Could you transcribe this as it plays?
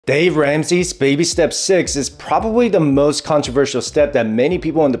Dave Ramsey's baby step 6 is probably the most controversial step that many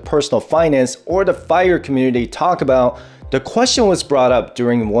people in the personal finance or the FIRE community talk about. The question was brought up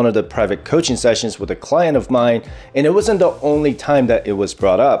during one of the private coaching sessions with a client of mine, and it wasn't the only time that it was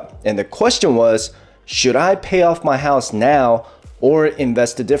brought up. And the question was, should I pay off my house now or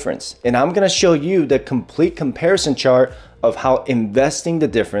invest the difference? And I'm gonna show you the complete comparison chart of how investing the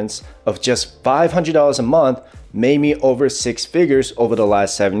difference of just $500 a month made me over 6 figures over the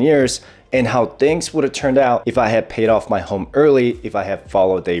last 7 years, and how things would have turned out if I had paid off my home early, if I had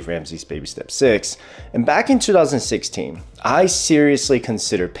followed Dave Ramsey's baby step 6. And back in 2016, I seriously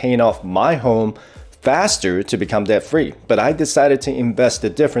considered paying off my home faster to become debt free, but I decided to invest the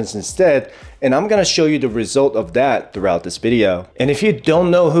difference instead, and I'm gonna show you the result of that throughout this video. And if you don't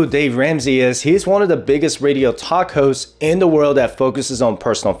know who Dave Ramsey is, he's one of the biggest radio talk hosts in the world that focuses on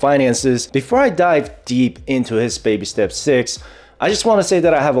personal finances. Before I dive deep into his baby step 6, I just want to say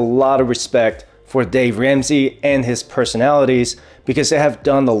that I have a lot of respect for Dave Ramsey and his personalities because they have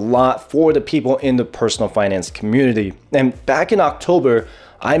done a lot for the people in the personal finance community. And back in October,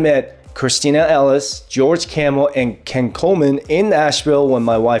 I met Christina Ellis, George Camel, and Ken Coleman in Nashville when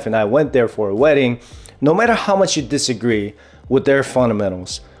my wife and I went there for a wedding. No matter how much you disagree with their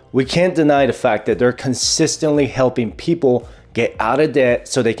fundamentals, we can't deny the fact that they're consistently helping people get out of debt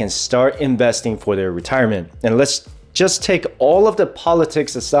so they can start investing for their retirement. And let's just take all of the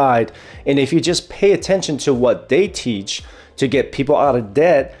politics aside, and if you just pay attention to what they teach to get people out of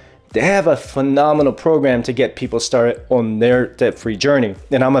debt, they have a phenomenal program to get people started on their debt-free journey.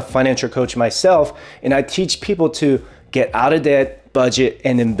 And I'm a financial coach myself, and I teach people to get out of debt, budget,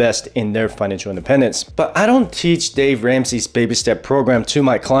 and invest in their financial independence. But I don't teach Dave Ramsey's baby step program to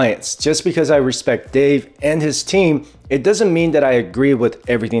my clients. Just because I respect Dave and his team, it doesn't mean that I agree with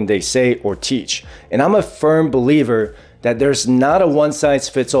everything they say or teach. And I'm a firm believer that there's not a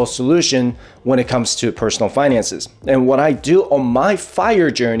one-size-fits-all solution when it comes to personal finances. And what I do on my FIRE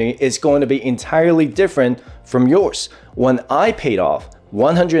journey is going to be entirely different from yours. When I paid off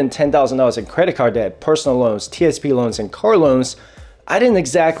 $110,000 in credit card debt, personal loans, TSP loans, and car loans, I didn't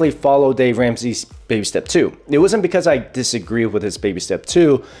exactly follow Dave Ramsey's baby step 2. It wasn't because I disagree with his baby step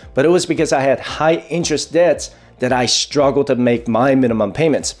 2, but it was because I had high interest debts that I struggled to make my minimum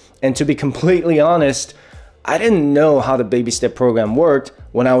payments. And to be completely honest, I didn't know how the baby step program worked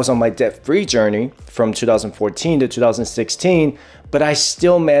when I was on my debt-free journey from 2014 to 2016, but I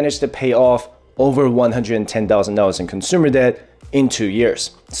still managed to pay off over $110,000 in consumer debt in 2 years.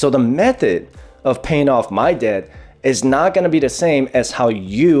 So the method of paying off my debt is not going to be the same as how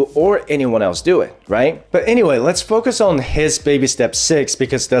you or anyone else do it, right? But anyway, let's focus on his baby step 6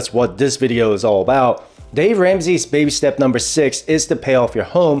 because that's what this video is all about. Dave Ramsey's baby step number 6 is to pay off your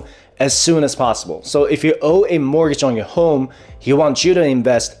home as soon as possible. So if you owe a mortgage on your home, he wants you to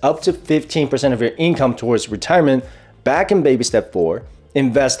invest up to 15% of your income towards retirement back in baby step 4,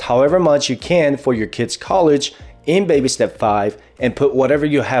 invest however much you can for your kids' college in baby step 5, and put whatever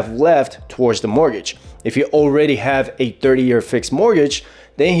you have left towards the mortgage. If you already have a 30-year fixed mortgage,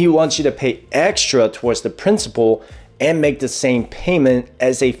 then he wants you to pay extra towards the principal and make the same payment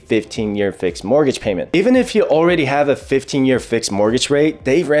as a 15-year fixed mortgage payment. Even if you already have a 15-year fixed mortgage rate,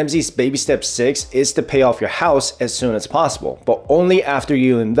 Dave Ramsey's baby step 6 is to pay off your house as soon as possible, but only after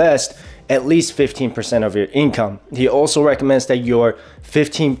you invest at least 15% of your income. He also recommends that your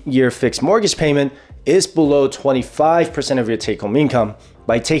 15-year fixed mortgage payment is below 25% of your take-home income.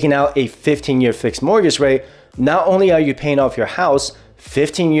 By taking out a 15-year fixed mortgage rate, not only are you paying off your house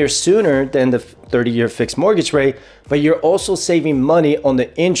 15 years sooner than the 30-year fixed mortgage rate, but you're also saving money on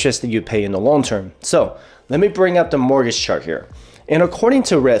the interest that you pay in the long term. So let me bring up the mortgage chart here. And according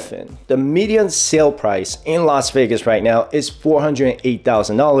to Redfin, the median sale price in Las Vegas right now is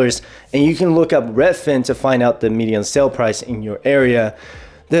 $408,000. And you can look up Redfin to find out the median sale price in your area.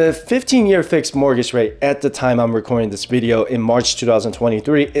 The 15-year fixed mortgage rate at the time I'm recording this video in March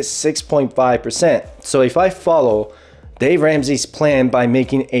 2023 is 6.5%. So if I follow Dave Ramsey's plan by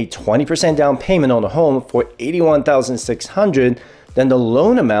making a 20% down payment on a home for $81,600, then the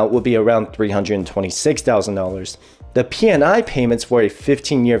loan amount will be around $326,000. The P&I payments for a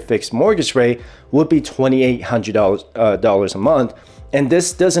 15-year fixed mortgage rate would be $2,800 a month, and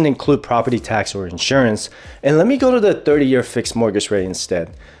this doesn't include property tax or insurance. And let me go to the 30-year fixed mortgage rate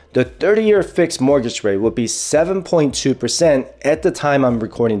instead. The 30-year fixed mortgage rate would be 7.2% at the time I'm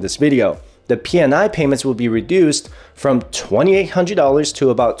recording this video. The P&I payments will be reduced from $2,800 to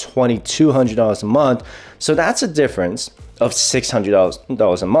about $2,200 a month. So that's a difference of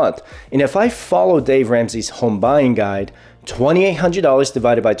 $600 a month. And if I follow Dave Ramsey's home buying guide, $2,800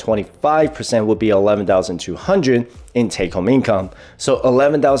 divided by 25% would be $11,200 in take-home income. So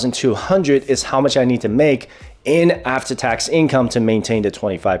 $11,200 is how much I need to make in after-tax income to maintain the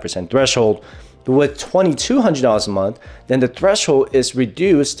 25% threshold. With $2,200 a month, then the threshold is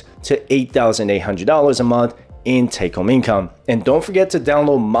reduced to $8,800 a month in take-home income. And don't forget to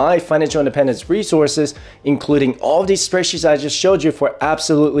download my financial independence resources, including all of these spreadsheets I just showed you, for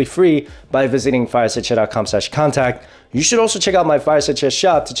absolutely free by visiting firesightchat.com/contact. You should also check out my Fireside Chat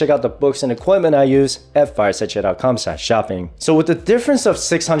shop to check out the books and equipment I use at firesightchat.com/shopping. So with the difference of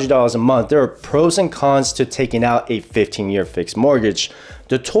 $600 a month, there are pros and cons to taking out a 15-year fixed mortgage.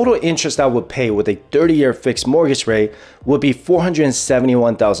 The total interest I would pay with a 30-year fixed mortgage rate would be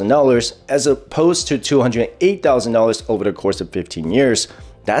 $471,000 as opposed to $208,000 over the course of 15 years.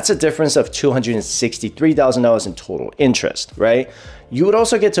 That's a difference of $263,000 in total interest, right? You would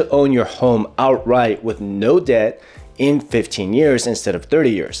also get to own your home outright with no debt in 15 years instead of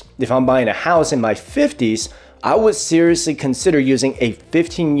 30 years. If I'm buying a house in my 50s, I would seriously consider using a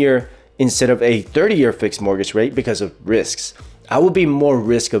 15-year instead of a 30-year fixed mortgage rate because of risks. I would be more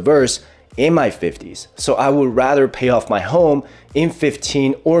risk averse in my 50s. So I would rather pay off my home in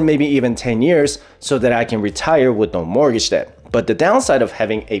 15 or maybe even 10 years so that I can retire with no mortgage debt. But the downside of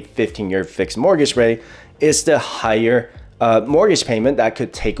having a 15-year fixed mortgage rate is the higher mortgage payment that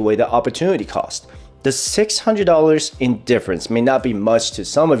could take away the opportunity cost. The $600 in difference may not be much to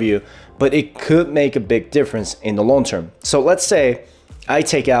some of you, but it could make a big difference in the long term. So let's say I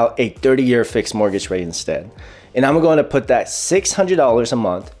take out a 30-year fixed mortgage rate instead. And I'm going to put that $600 a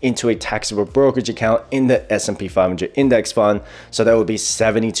month into a taxable brokerage account in the S&P 500 index fund. So that would be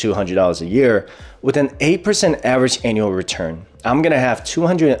 $7,200 a year with an 8% average annual return. I'm going to have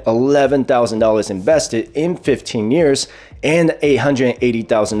 $211,000 invested in 15 years and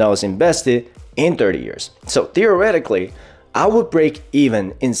 $880,000 invested in 30 years. So theoretically, I would break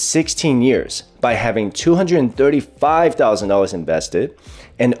even in 16 years by having $235,000 invested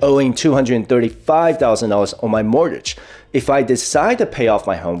and owing $235,000 on my mortgage. If I decide to pay off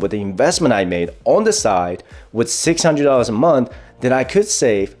my home with the investment I made on the side with $600 a month, then I could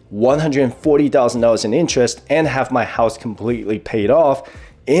save $140,000 in interest and have my house completely paid off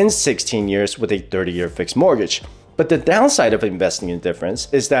in 16 years with a 30-year fixed mortgage. But the downside of investing in difference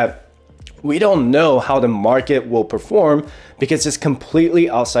is that we don't know how the market will perform because it's completely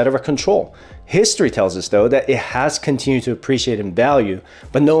outside of our control. History tells us though that it has continued to appreciate in value,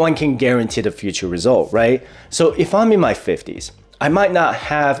 but no one can guarantee the future result, right? So if I'm in my 50s, I might not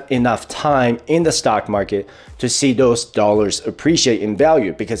have enough time in the stock market to see those dollars appreciate in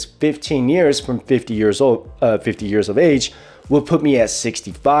value because 15 years from 50 years of age will put me at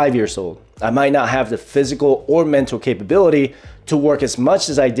 65 years old. I might not have the physical or mental capability to work as much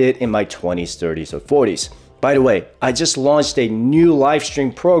as I did in my 20s, 30s, or 40s. By the way, I just launched a new live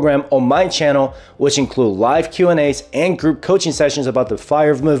stream program on my channel, which include live Q&As and group coaching sessions about the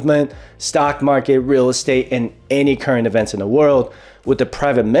FIRE movement, stock market, real estate, and any current events in the world. With the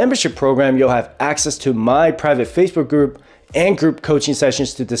private membership program, you'll have access to my private Facebook group and group coaching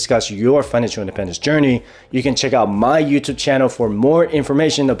sessions to discuss your financial independence journey. You can check out my YouTube channel for more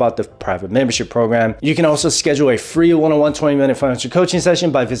information about the private membership program. You can also schedule a free one-on-one 20-minute financial coaching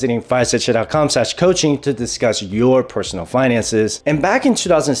session by visiting firesightchat.com/coaching to discuss your personal finances. And back in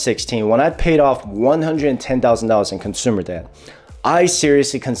 2016, when I paid off $110,000 in consumer debt, I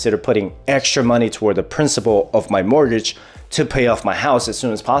seriously considered putting extra money toward the principal of my mortgage to pay off my house as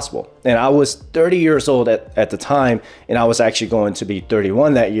soon as possible. And I was 30 years old at the time, and I was actually going to be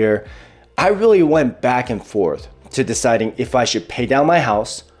 31 that year. I really went back and forth to deciding if I should pay down my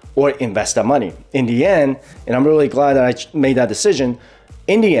house or invest that money. In the end, and I'm really glad that I made that decision,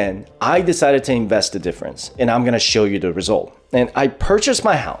 in the end, I decided to invest the difference, and I'm gonna show you the result. And I purchased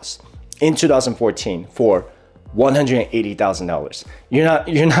my house in 2014 for $180,000.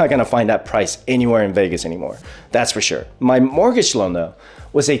 You're not gonna find that price anywhere in Vegas anymore. That's for sure. My mortgage loan though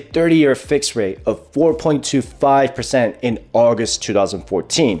was a 30-year fixed rate of 4.25% in August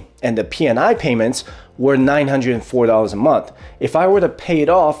 2014, and the P&I payments were $904 a month. If I were to pay it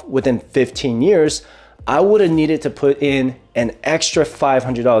off within 15 years, I would have needed to put in an extra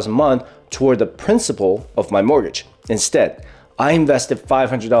 $500 a month toward the principal of my mortgage. Instead, I invested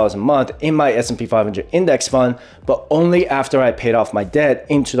 $500 a month in my S&P 500 index fund, but only after I paid off my debt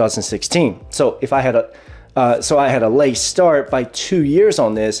in 2016. So I had a late start by 2 years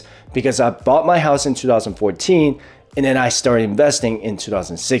on this because I bought my house in 2014 and then I started investing in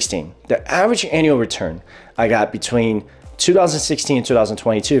 2016. The average annual return I got between 2016 and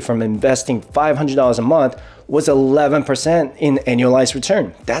 2022 from investing $500 a month was 11% in annualized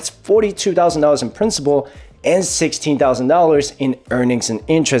return. That's $42,000 in principal and $16,000 in earnings and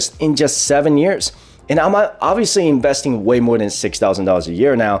interest in just 7 years. And I'm obviously investing way more than $6,000 a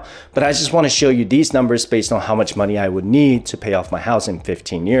year now, but I just want to show you these numbers based on how much money I would need to pay off my house in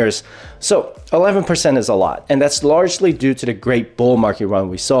 15 years. So 11% is a lot, and that's largely due to the great bull market run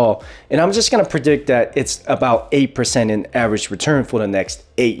we saw. And I'm just going to predict that it's about 8% in average return for the next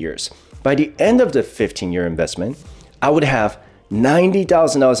 8 years. By the end of the 15-year investment, I would have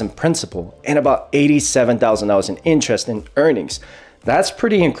 $90,000 in principal and about $87,000 in interest and earnings. That's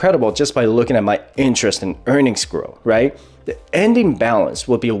pretty incredible just by looking at my interest and earnings growth, right? The ending balance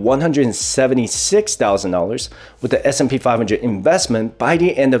will be $176,000 with the S&P 500 investment by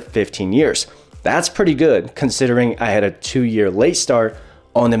the end of 15 years. That's pretty good considering I had a 2-year late start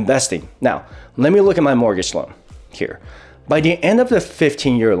on investing. Now, let me look at my mortgage loan here. By the end of the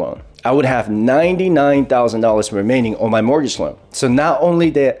 15-year loan, I would have $99,000 remaining on my mortgage loan. So not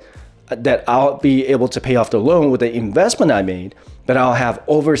only that I'll be able to pay off the loan with the investment I made, but I'll have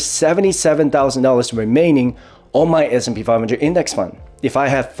over $77,000 remaining on my S&P 500 index fund. If I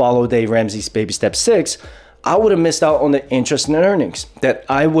had followed Dave Ramsey's baby step 6, I would have missed out on the interest and earnings that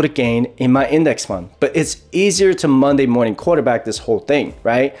I would have gained in my index fund. But it's easier to Monday morning quarterback this whole thing,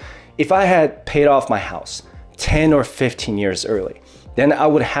 right? If I had paid off my house 10 or 15 years early, then I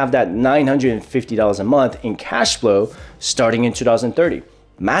would have that $950 a month in cash flow starting in 2030.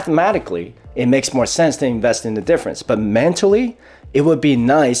 Mathematically, it makes more sense to invest in the difference, but mentally, it would be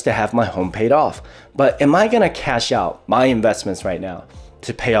nice to have my home paid off. But am I gonna cash out my investments right now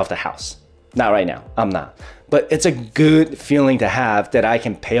to pay off the house? Not right now, I'm not. But it's a good feeling to have that I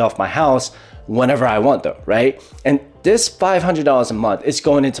can pay off my house whenever I want though, right? And this $500 a month is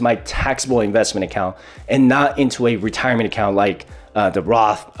going into my taxable investment account and not into a retirement account like the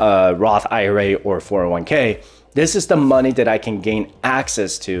Roth IRA or 401k. This is the money that I can gain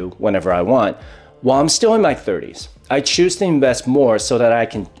access to whenever I want. While I'm still in my 30s, I choose to invest more so that I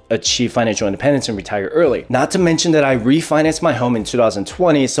can achieve financial independence and retire early. Not to mention that I refinanced my home in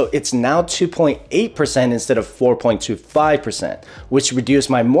 2020, so it's now 2.8% instead of 4.25%, which reduced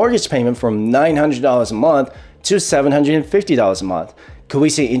my mortgage payment from $900 a month to $750 a month. Could we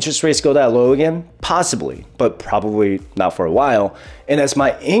see interest rates go that low again? Possibly, but probably not for a while. And as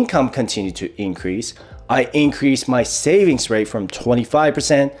my income continued to increase, I increased my savings rate from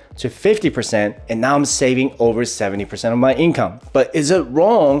 25% to 50%, and now I'm saving over 70% of my income. But is it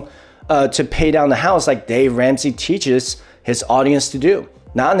wrong to pay down the house like Dave Ramsey teaches his audience to do?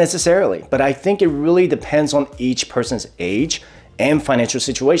 Not necessarily, but I think it really depends on each person's age and financial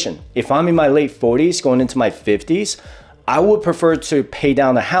situation. If I'm in my late 40s going into my 50s, I would prefer to pay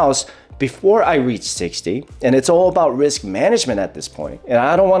down the house before I reach 60, and it's all about risk management at this point. And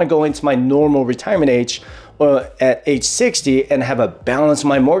I don't want to go into my normal retirement age at age 60 and have a balance in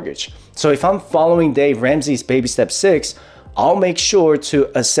my mortgage. So if I'm following Dave Ramsey's baby step 6, I'll make sure to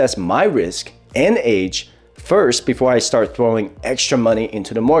assess my risk and age first before I start throwing extra money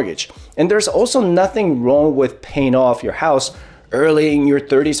into the mortgage. And there's also nothing wrong with paying off your house early in your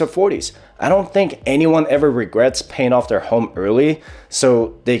 30s or 40s. I don't think anyone ever regrets paying off their home early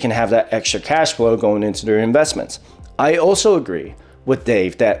so they can have that extra cash flow going into their investments. I also agree with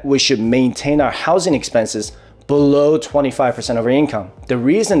Dave that we should maintain our housing expenses below 25% of our income. The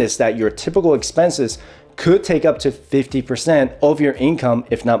reason is that your typical expenses could take up to 50% of your income,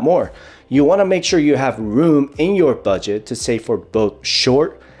 if not more. You want to make sure you have room in your budget to save for both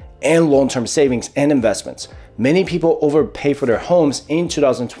short and long-term savings and investments. Many people overpay for their homes in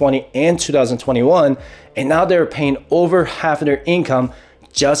 2020 and 2021, and now they're paying over half of their income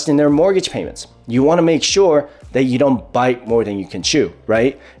just in their mortgage payments. You want to make sure that you don't bite more than you can chew,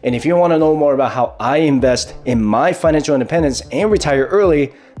 right? And if you want to know more about how I invest in my financial independence and retire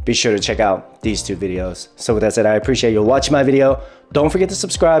early, be sure to check out these 2 videos. So with that said, I appreciate you watching my video. Don't forget to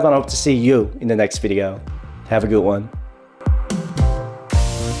subscribe, and I hope to see you in the next video. Have a good one.